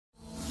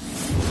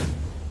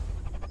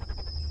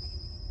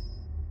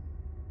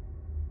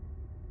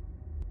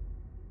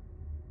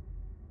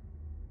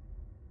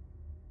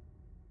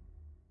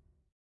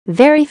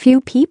very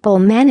few people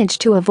manage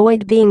to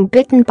avoid being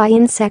bitten by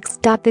insects.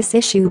 This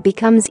issue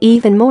becomes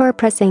even more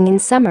pressing in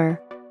summer.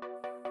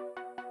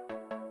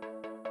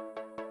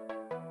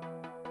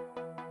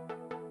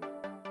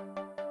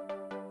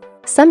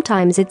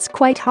 Sometimes it's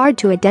quite hard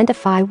to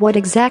identify what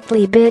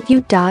exactly bit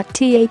you.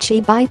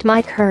 The bite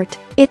might hurt,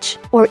 itch,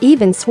 or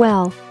even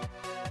swell.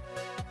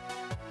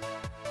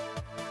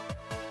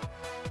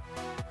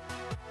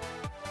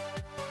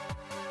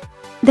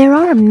 There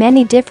are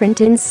many different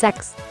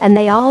insects, and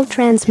they all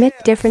transmit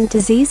different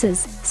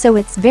diseases, so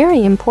it's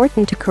very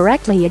important to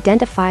correctly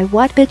identify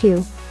what bit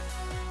you.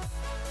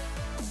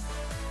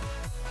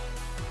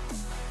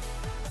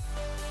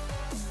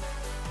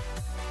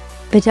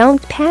 But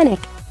don't panic.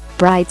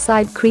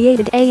 Brightside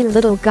created a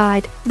little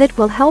guide that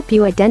will help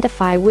you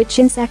identify which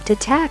insect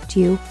attacked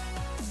you.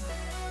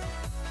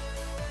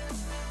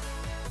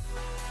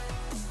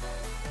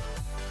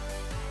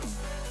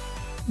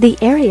 The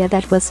area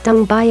that was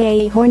stung by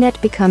a hornet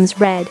becomes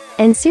red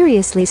and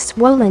seriously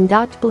swollen.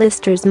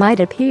 Blisters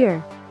might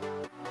appear.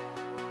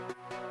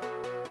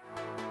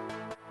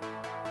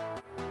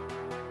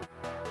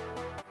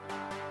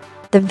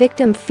 The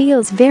victim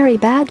feels very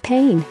bad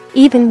pain,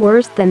 even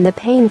worse than the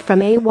pain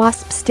from a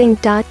wasp sting.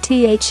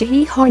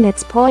 The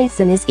hornet's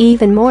poison is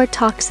even more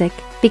toxic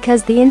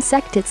because the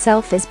insect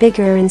itself is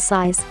bigger in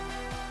size.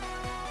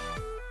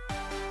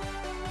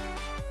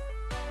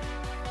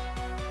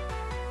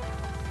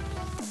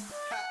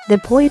 The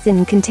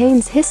poison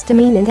contains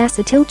histamine and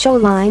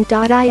acetylcholine.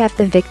 If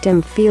the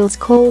victim feels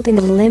cold in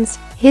the limbs,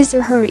 his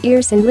or her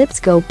ears and lips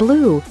go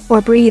blue,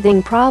 or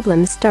breathing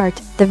problems start,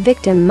 the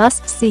victim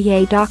must see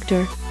a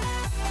doctor.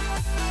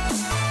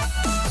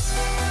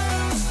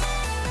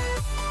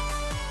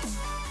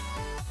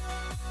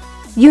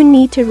 You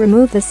need to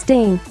remove the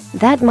sting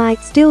that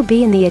might still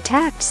be in the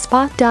attacked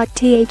spot.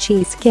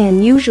 The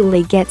skin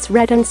usually gets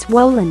red and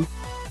swollen.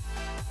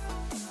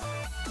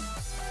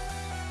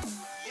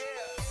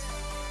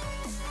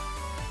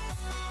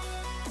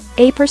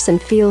 A person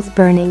feels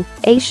burning,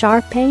 a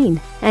sharp pain,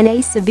 and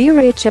a severe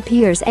itch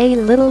appears a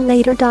little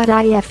later.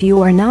 If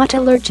you are not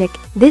allergic,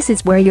 this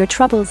is where your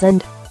troubles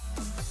end.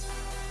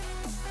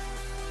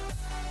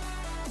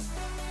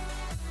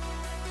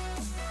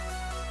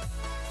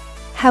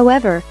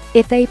 However,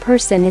 if a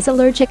person is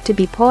allergic to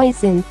bee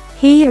poison,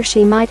 he or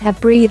she might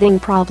have breathing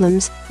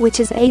problems, which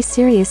is a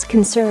serious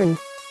concern.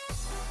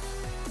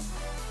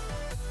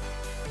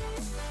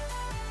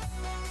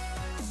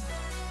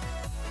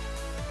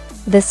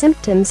 The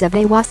symptoms of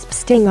a wasp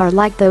sting are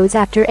like those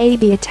after a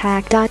bee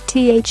attack.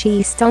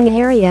 The stung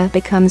area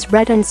becomes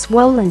red and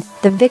swollen,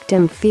 the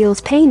victim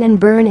feels pain and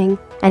burning,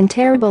 and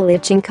terrible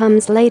itching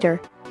comes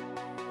later.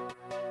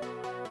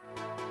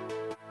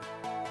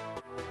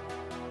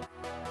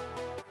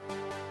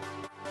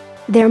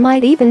 There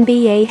might even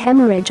be a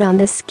hemorrhage on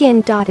the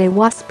skin. A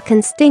wasp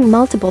can sting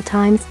multiple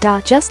times.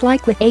 Just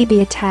like with a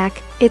bee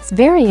attack, it's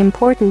very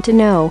important to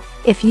know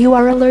if you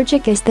are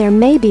allergic, as there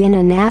may be an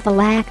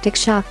anaphylactic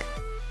shock.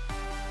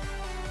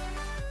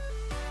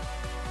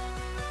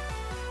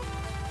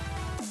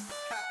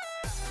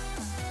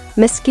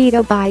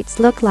 Mosquito bites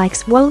look like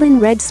swollen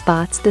red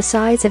spots the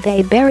size of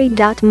a berry.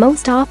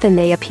 Most often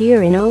they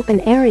appear in open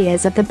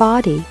areas of the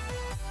body.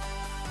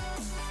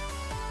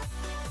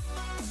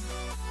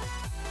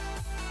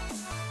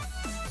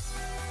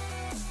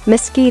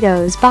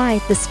 Mosquitoes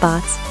bite the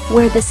spots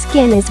where the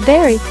skin is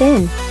very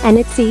thin, and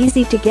it's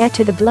easy to get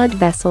to the blood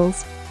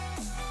vessels.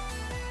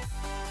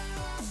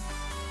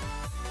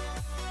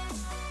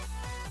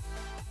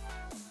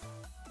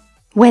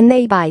 When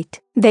they bite,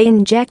 they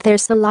inject their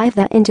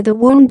saliva into the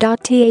wound.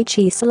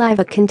 The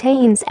saliva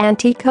contains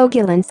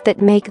anticoagulants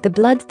that make the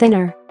blood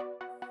thinner.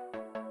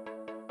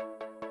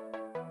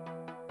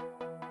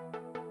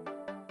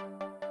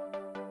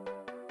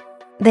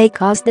 They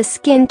cause the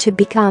skin to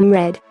become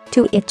red,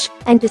 to itch,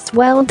 and to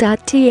swell.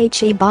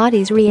 The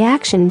body's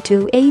reaction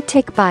to a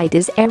tick bite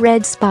is a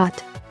red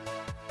spot.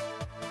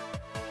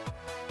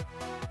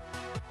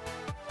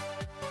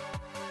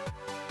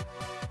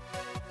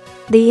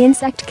 The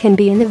insect can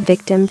be in the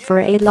victim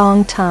for a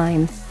long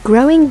time,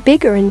 growing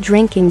bigger and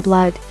drinking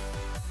blood.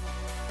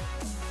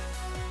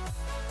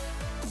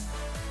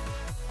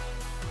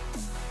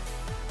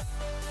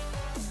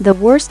 The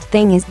worst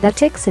thing is that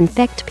ticks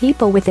infect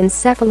people with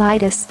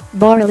encephalitis,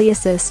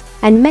 borreliosis,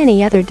 and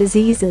many other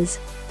diseases.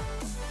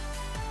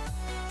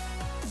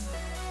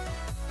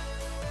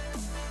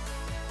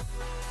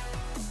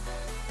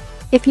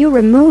 If you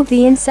remove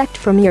the insect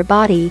from your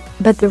body,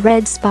 but the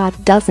red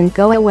spot doesn't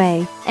go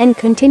away and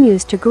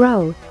continues to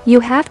grow, you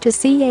have to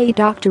see a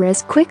doctor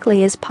as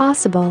quickly as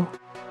possible.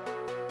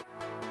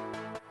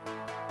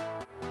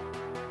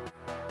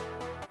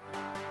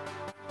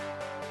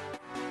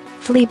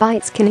 Flea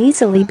bites can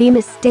easily be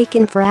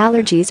mistaken for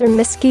allergies or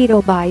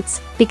mosquito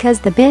bites because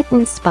the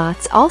bitten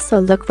spots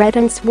also look red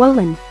and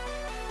swollen.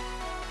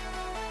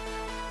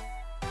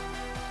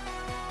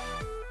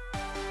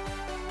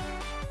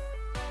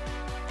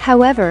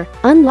 However,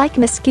 unlike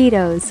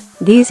mosquitoes,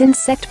 these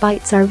insect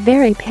bites are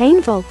very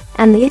painful,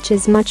 and the itch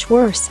is much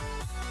worse.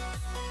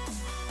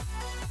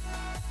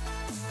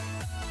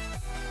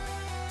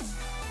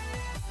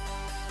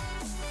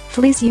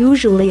 Fleas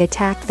usually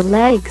attack the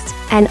legs,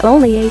 and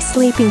only a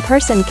sleeping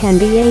person can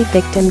be a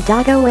victim.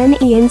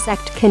 Any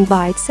insect can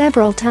bite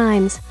several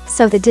times,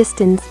 so the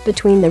distance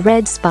between the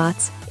red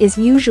spots is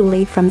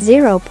usually from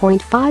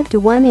 0.5 to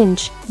 1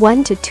 inch,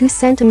 1 to 2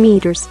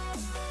 centimeters.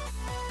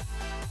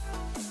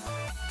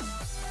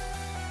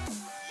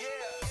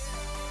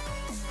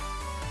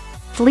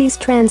 Fleas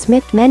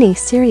transmit many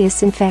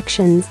serious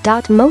infections.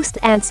 Most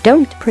ants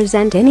don't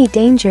present any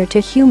danger to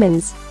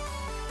humans.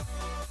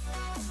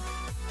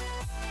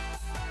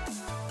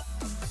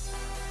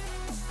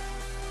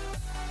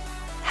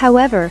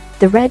 However,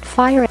 the red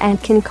fire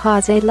ant can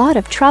cause a lot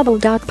of trouble.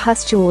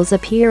 Pustules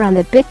appear on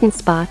the bitten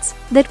spots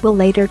that will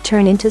later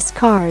turn into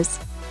scars.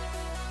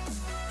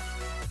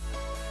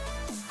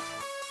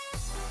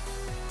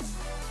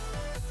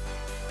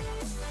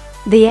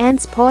 The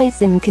ant's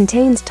poison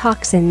contains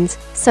toxins,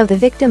 so the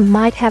victim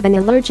might have an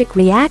allergic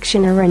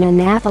reaction or an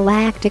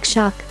anaphylactic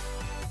shock.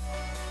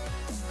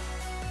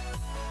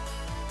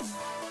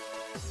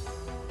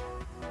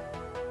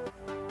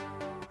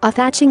 A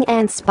thatching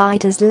ant's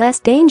bite is less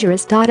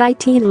dangerous.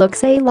 It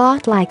looks a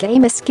lot like a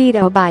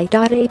mosquito bite.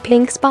 A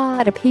pink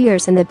spot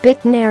appears in the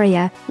bitten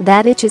area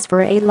that itches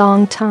for a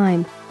long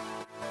time.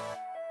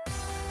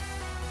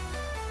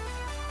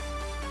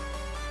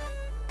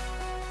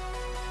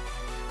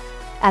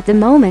 At the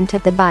moment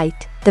of the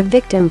bite, the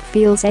victim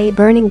feels a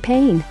burning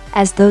pain,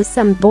 as though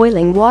some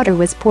boiling water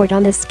was poured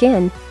on the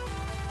skin.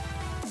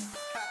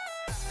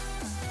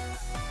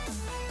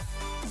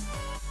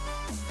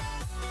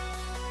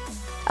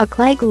 A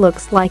cleg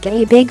looks like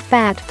a big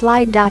fat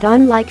fly.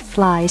 Unlike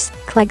flies,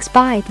 clegs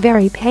bite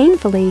very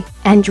painfully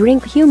and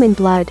drink human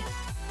blood.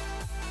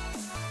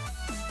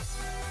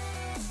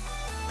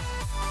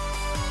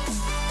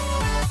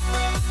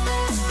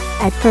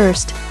 At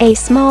first, a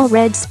small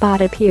red spot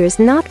appears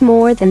not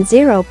more than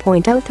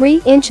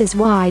 0.03 inches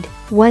wide,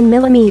 1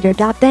 millimeter.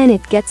 Then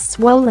it gets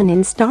swollen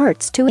and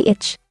starts to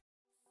itch.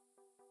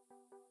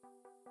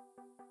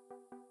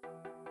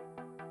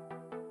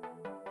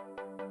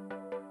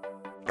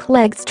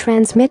 Clegs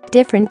transmit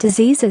different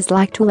diseases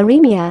like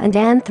tularemia and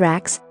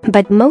anthrax,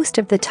 but most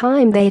of the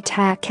time they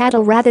attack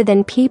cattle rather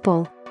than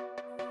people.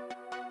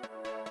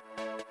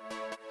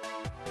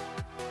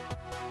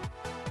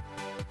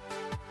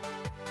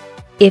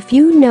 If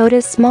you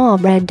notice small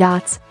red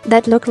dots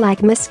that look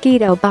like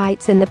mosquito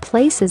bites in the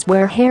places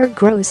where hair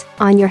grows,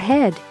 on your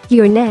head,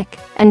 your neck,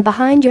 and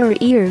behind your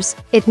ears,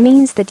 it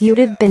means that you'd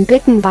have been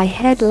bitten by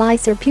head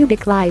lice or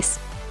pubic lice.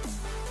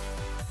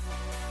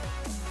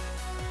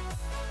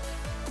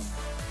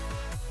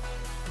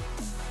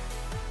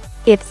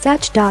 If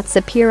such dots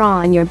appear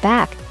on your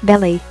back,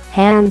 belly,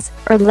 hands,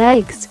 or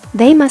legs,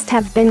 they must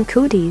have been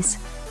cooties.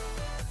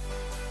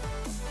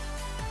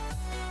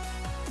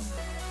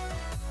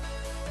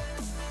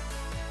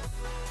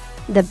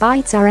 The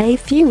bites are a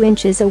few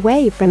inches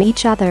away from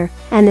each other,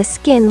 and the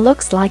skin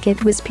looks like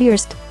it was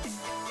pierced.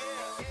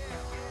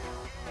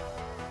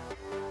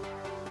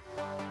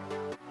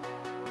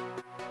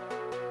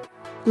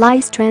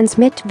 Lice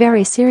transmit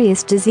very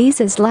serious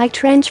diseases like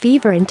trench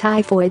fever and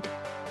typhoid.